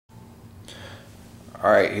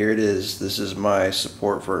Alright, here it is. This is my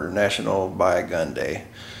support for National Buy a Gun Day.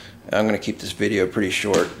 I'm going to keep this video pretty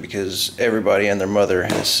short because everybody and their mother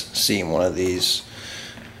has seen one of these.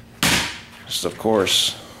 This is, of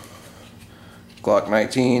course, Glock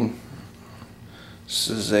 19. This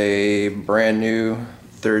is a brand new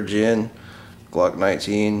 3rd gen Glock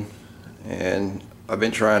 19, and I've been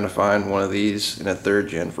trying to find one of these in a 3rd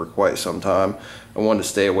gen for quite some time. I wanted to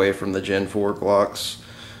stay away from the Gen 4 Glocks.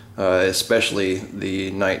 Especially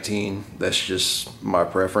the 19. That's just my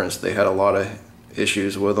preference. They had a lot of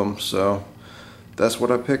issues with them, so that's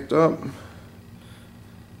what I picked up.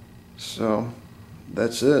 So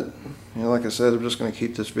that's it. Like I said, I'm just going to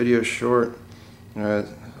keep this video short.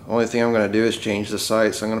 Only thing I'm going to do is change the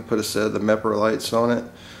sights. I'm going to put a set of the MEPR lights on it,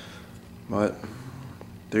 but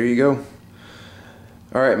there you go.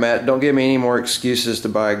 Alright, Matt, don't give me any more excuses to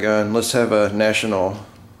buy a gun. Let's have a national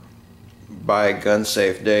buy a gun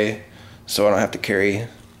safe day so I don't have to carry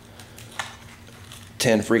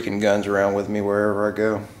 10 freaking guns around with me wherever I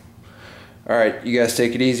go. Alright, you guys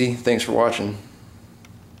take it easy. Thanks for watching.